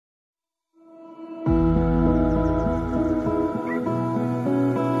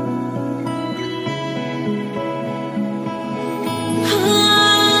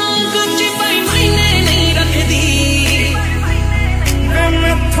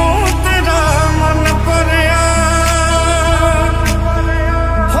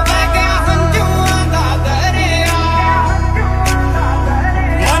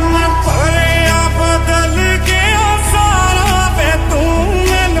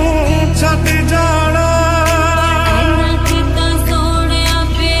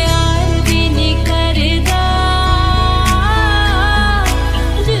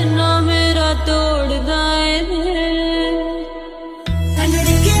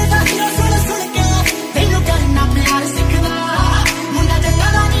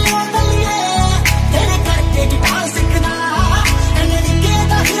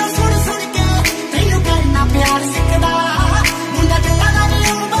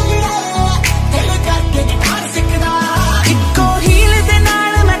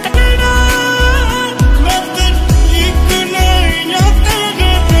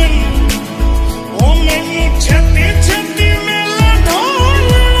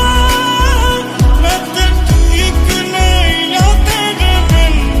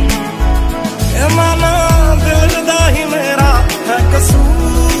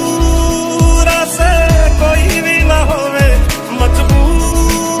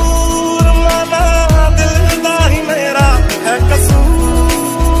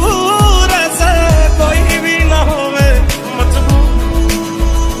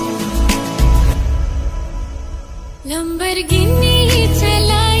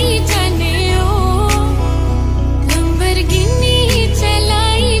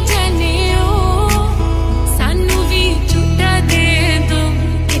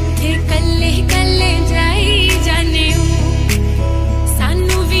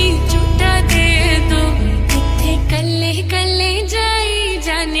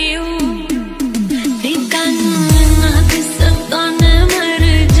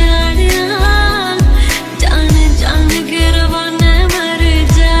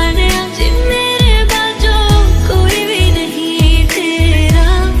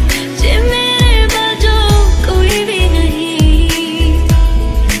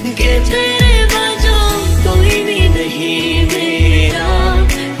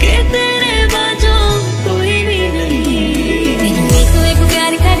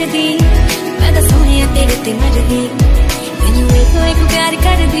दी, मैनू एक प्यार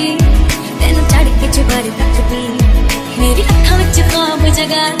कर दी, तेनू चढ़ के चुबारी तक दी, मेरी अखां विच ख्वाब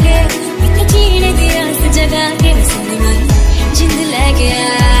जगा के, इत्थे जीने दी आस जगा के, सोहणिया जिंद लै गया।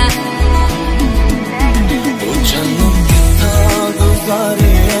 जन्म कितना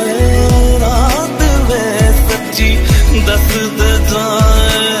गुजारे रात में सच्ची दस दे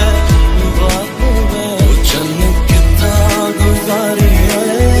जाए बात में, जन्म कितना गुजारे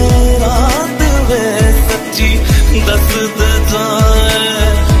रात में सच्ची दस दे जाए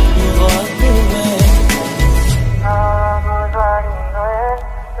बात में।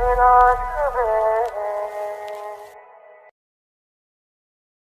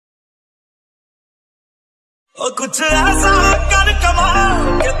 ओ कुछ ऐसा कर कमाल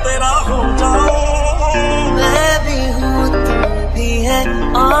के तेरा हो जाऊं, मैं भी हूँ तू भी है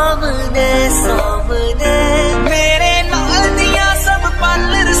आमने सामने, मेरे नाल दिया सब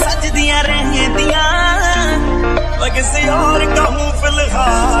पार्लर सज दिया रह दिया, मैं किसी और का हूँ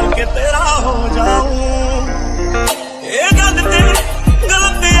फिलहाल के तेरा हो जाऊं। ये गल ते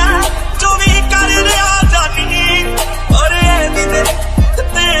गलत है जो भी कर रहा जानी, और ये भी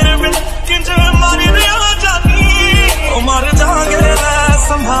तेरे बिन किंज मार रहा जानी, ओ मर जाएंगे लै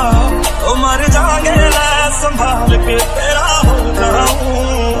संभाल, ओ मर जाएंगे लै संभाल के तेरा हो जाऊं,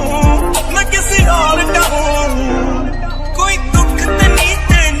 मैं किसी और का हूं, कोई दुख ते नहीं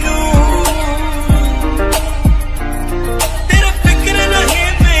तेनू, तेरा फिक्र नहीं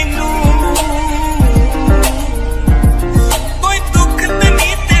मैनू, कोई दुख ते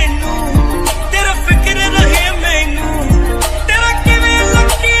नहीं तेनू, तेरा फिक्र नहीं मैनू, तेरा किवें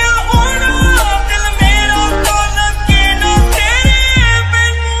लगिया होना दिल मेरा तो लगे ना तेरे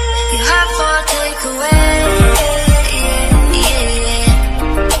मैनू। You have for takeaway,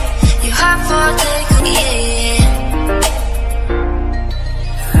 you have for takeaway,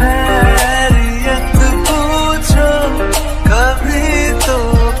 खैरियत पूछो कभी तो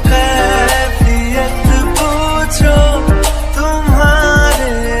कैफियत पूछो,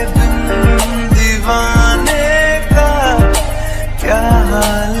 तुम्हारे बिन दीवाने का क्या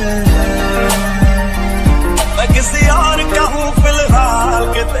हाल है, मैं किसी और का हूँ फिलहाल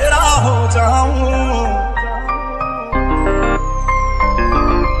के तेरा हो जाऊं।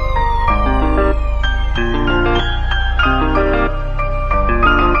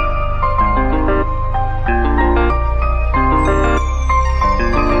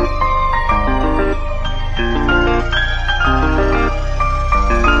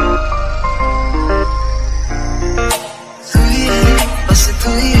 तू ही है, बस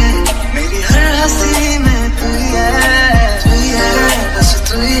तू ही है, मेरी हर हंसी में तू ही है, तू ही है, बस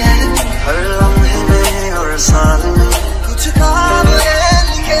तू ही है, हर लम्हे में और साल में, कुछ काम है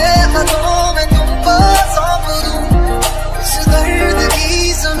लिखे खतों में तुमको सौंप दूं, इस दर्द की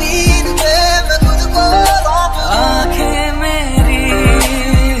जमीन पे मैं खुद को सौंप दूं। आंखें मेरी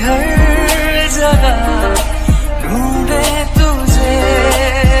हर जगह ढूंढे तुझे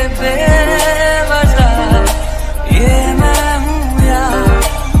बेवजह, ये मैं हूँ या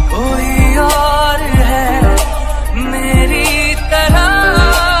कोई और है मेरी तरह,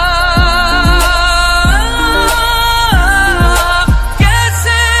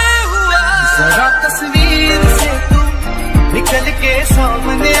 कैसे हुआ जरा तस्वीर से तू निकल के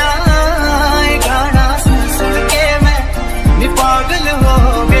सामने आए, गाना सुन सुन के मैं पागल हो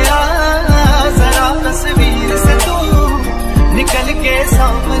गया, जरा तस्वीर से तू निकल के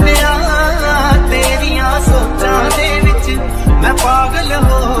सामने आ, तेरिया सोचा दे विच मैं पागल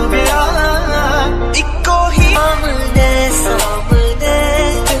हो गया, इको ही आमने सामने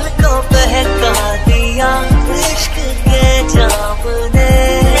दिल को बहका दिया इश्क के जाम ने,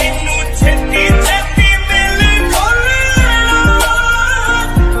 मैनू छेती छेती मिल खोलना,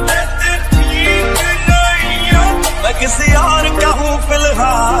 मैं ते ठीक नहीं हूं, मैं किसी और का हूँ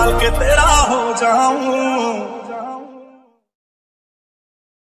फिलहाल के तेरा हो जाऊं।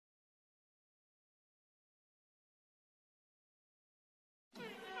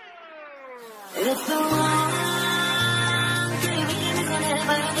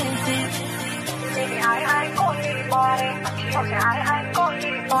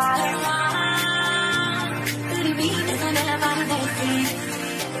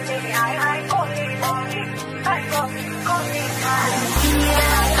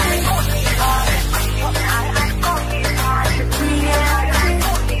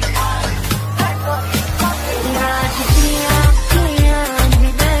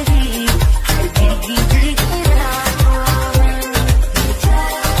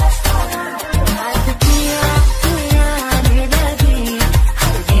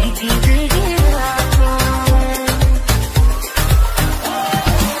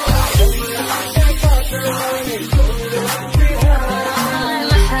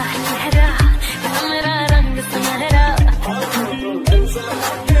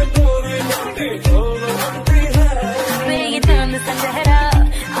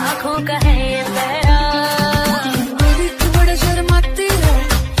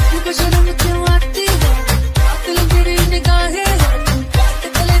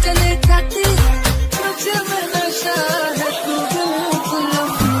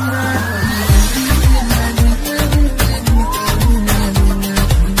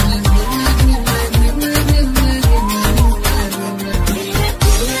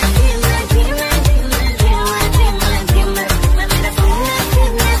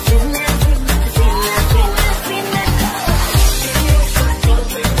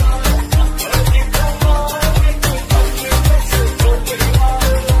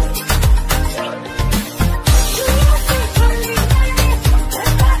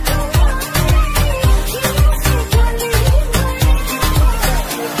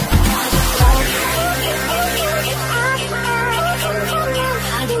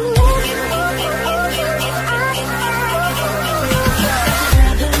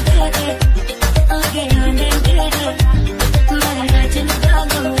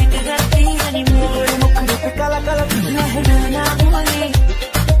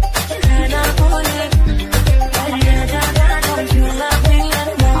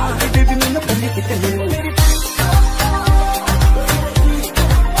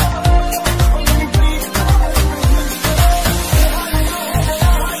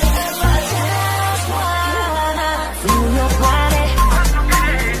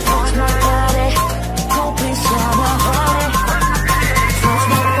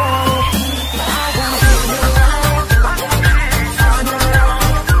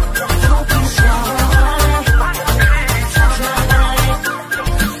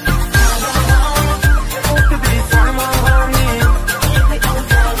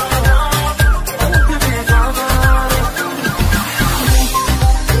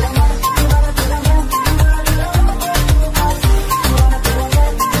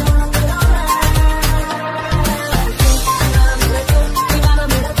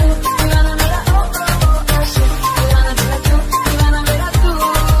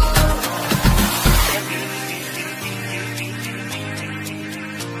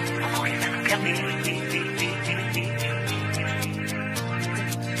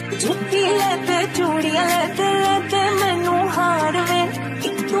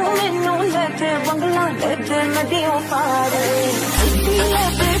 नदियों पार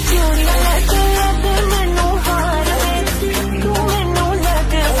लगे चूड़ियां लगे लगे मैनू हार तू मैनू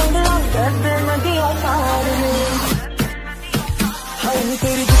लगे उंगलों दर्द नदियों पार हाय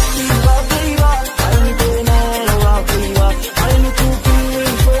तेरी जुत्ती वाह गई वाह हाय तेरे नैन वाह गई वाह हाय तू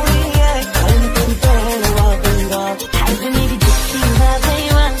कितनी सोहनी है हाय तेरी भैन वाह गई वाह हाय मेरी जुत्ती वाह गई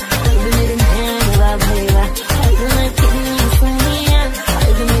वाह हाय मेरे नैन वाह गई वाह हाय मैं कितनी सोहनी है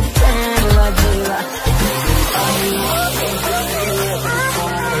हाय मेरी भैन वाह गई वाह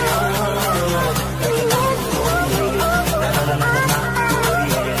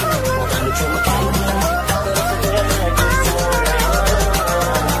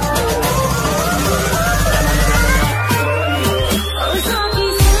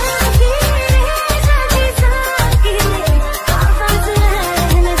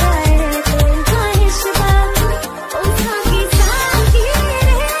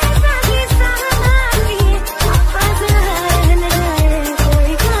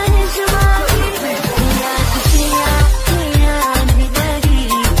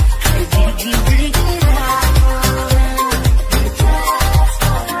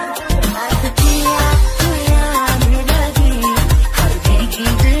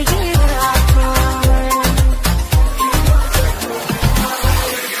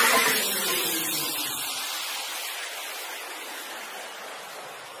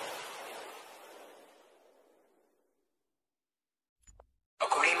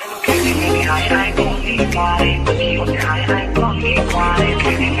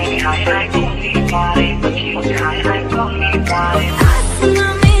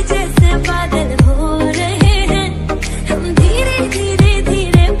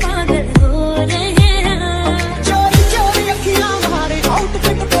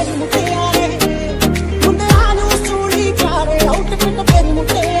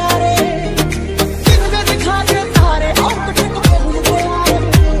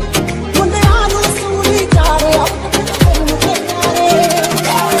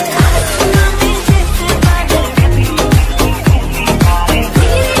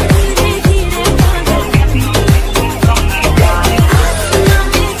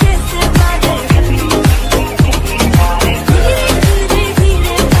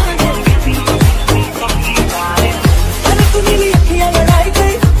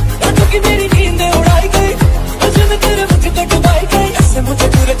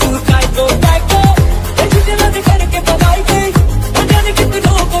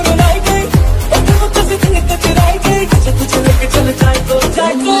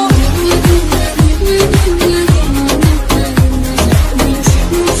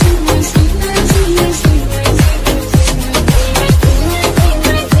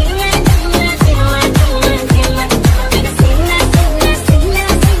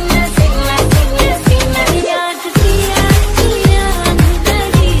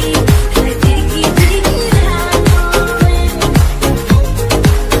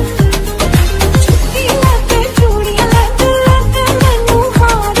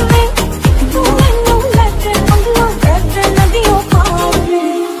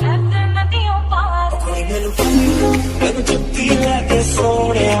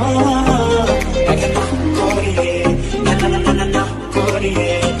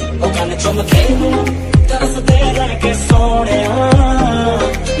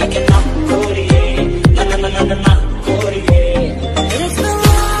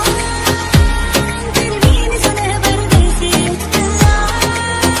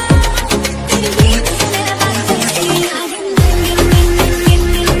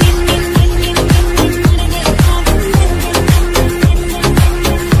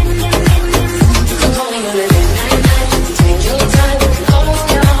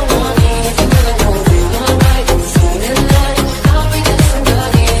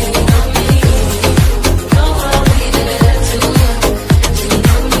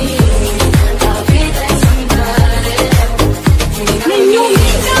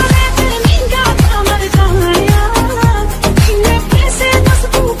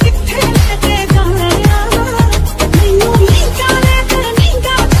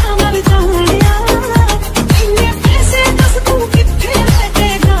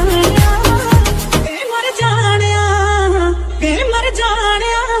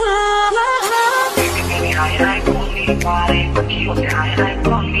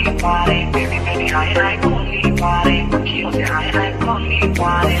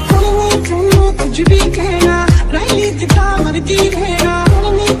कुछ भी कहना राजनीतिका मर्जी रहना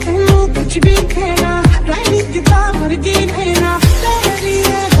कुछ भी कहना राजनीतिका मर्जी रहना तेरे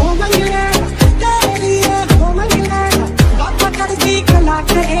लिए हो मंगना तेरे लिए हो मंगना बाबा कर दी कला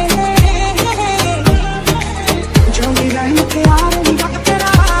करे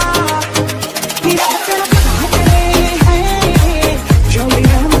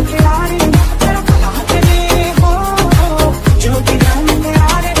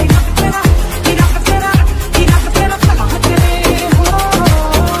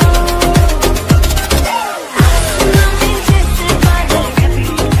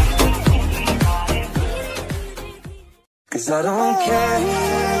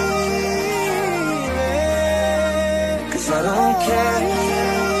care.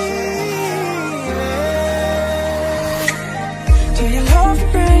 Do you love the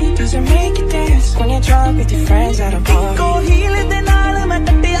rain? Does it make you dance when you're drunk with your friends at a party? Go heal it, then I'll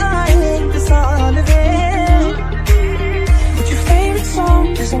make the song of it. What's your favorite song?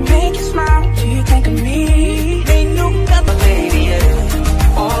 Does it make you smile? Do you think of me? Ain't no other baby,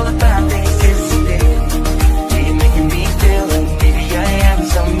 yeah. All the bad things disappear. Yeah, you're making me feel like maybe I am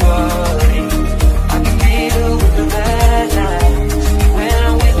somebody. I can deal with the bad times when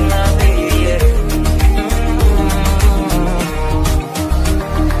I'm with my baby, yeah.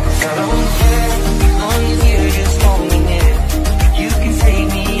 I don't care, as long as you just hold me near. You can take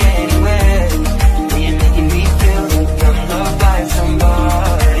me anywhere. You're making me feel like I'm loved by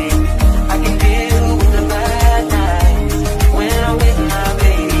somebody. I can deal with the bad times when I'm with my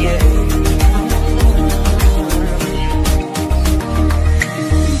baby, yeah.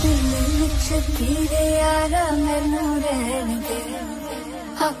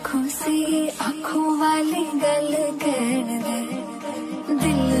 आँखों से आँखों वाली गल कहन दे,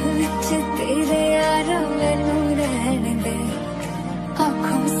 दिल विच तेरे यारा मैनू रहन दे।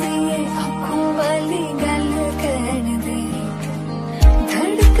 आँखों से आँखों वाली गल कहन दे,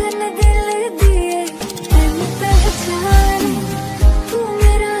 धड़कन दिल दिए तैनू पहचाने। तू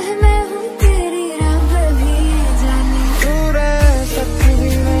मेरा है मैं हूँ तेरी, रब भी जाने। तू रह सकती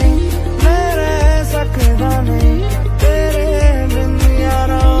नहीं, मैं रह सकता नहीं। तेरे बिन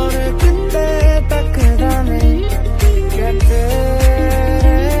यारा और कितने तकदा नहीं। क्या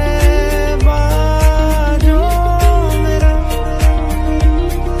तेरे बाजों मेरा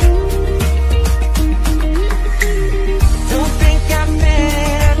Don't think I'm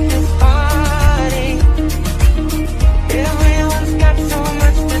mad at this party. Everyone's got so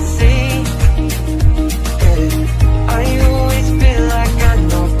much to say. I always feel like I'm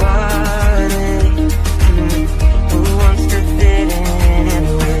nobody who wants to fit in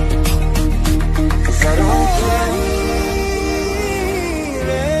anyway. 'Cause I don't care.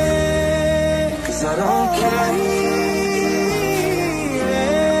 'Cause I don't care.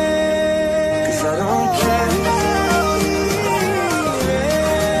 'Cause I don't care.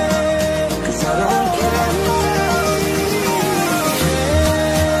 'Cause I don't care.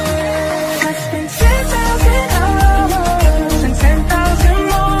 I spent 10,000 hours and 10,000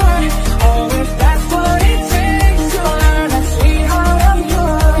 more. Oh, if that's what it takes to learn that sweetheart of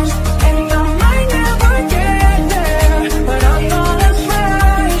yours. And I might never get there, but I'm gonna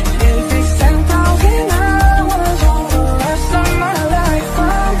try. If it's 10,000 hours or the rest of my life,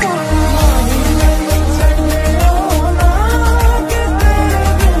 I'm gonna love you and take me all night. Get there.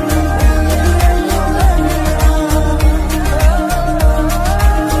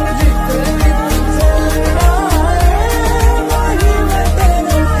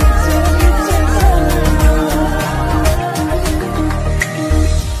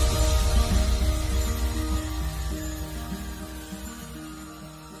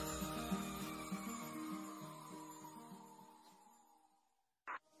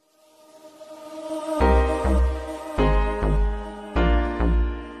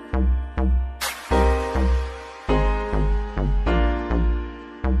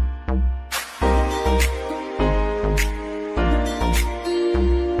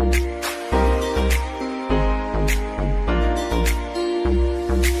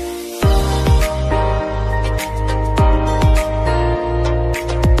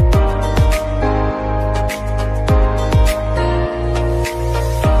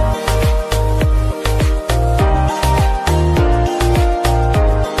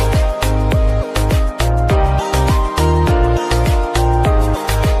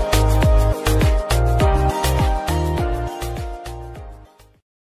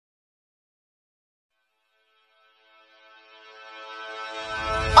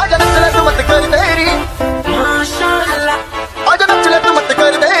 आजा नच ले तू मत कर देरी, माशाअल्लाह। आजा नच ले तू मत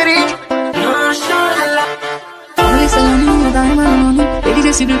कर देरी, माशाअल्लाह। पहले सलामी मदाई मानोनी, तेरी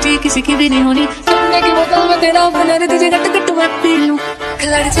जैसी ब्यूटी किसी की भी नहीं होनी। सोने की बोतल में तेरा बनर तुझे गट गट मैं पी लूं।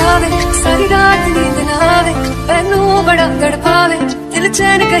 खिलड़ जावे सारी रात नींद ना आवे, मैनू बड़ा तड़पावे, दिल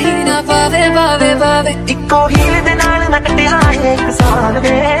चैन कहीं ना पावे पावे पावे। इक्को हील दे नाल मैं कटिया है एक साल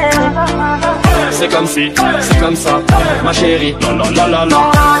वे। C'est comme si, c'est comme ça, ma chérie, la la la la la.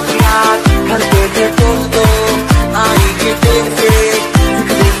 घर पे के दोस्तों आएगी फिर से,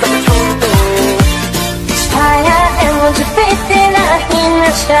 एकदम छोड़ो। छाया है मुझ पे तेरा ही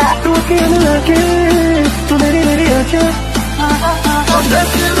नशा, तू कहने लगे तू मेरी आँखें।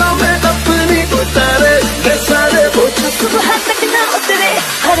 नजरों में अपनी उतारे ये सारे बोझ। सुबह तक ना उतरे,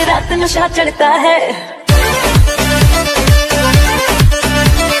 हर रात नशा चढ़ता है।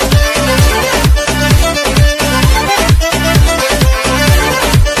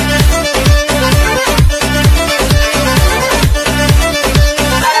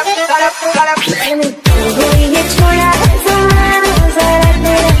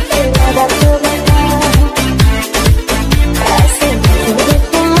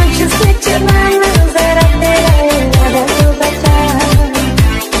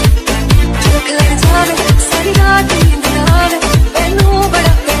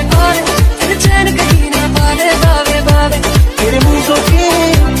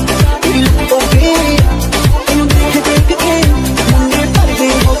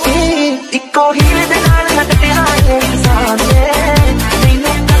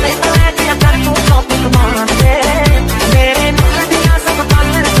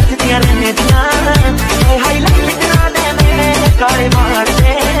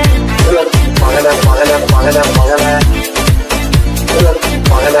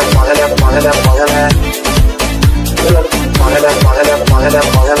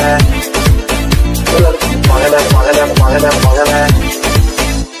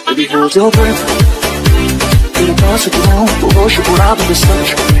 Baby, hold your breath. Feel the pass it down, we'll worship what I've been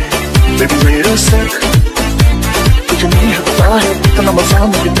searching. Baby, wait a sec. Put your knee at the fire, then I'm a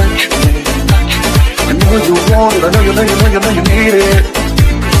time when you touch me. I know you want it, I know you need it.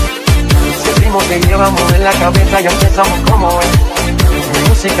 Sentimos que llevamos en la cabeza y empezamos como es. Mi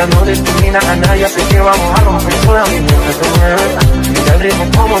música no discrimina a nadie, así que vamos a romper toda mi mente se mueve. Mira el ritmo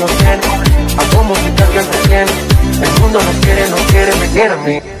como lo tiene, hago música que entretiene. El mundo nos quiere, me quiere a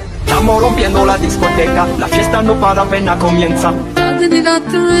mí. Estamos rompiendo la discoteca, la fiesta no para, apenas comienza.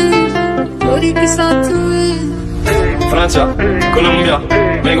 Francia, Colombia,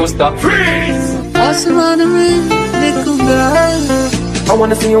 me gusta. Freeze! I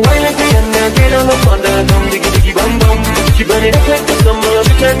wanna see you wine like Rihanna, get on the thunder, come diggy diggy bum bum. She burn it up like the summer,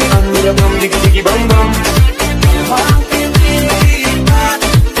 she turn me on with a bum diggy diggy bum bum.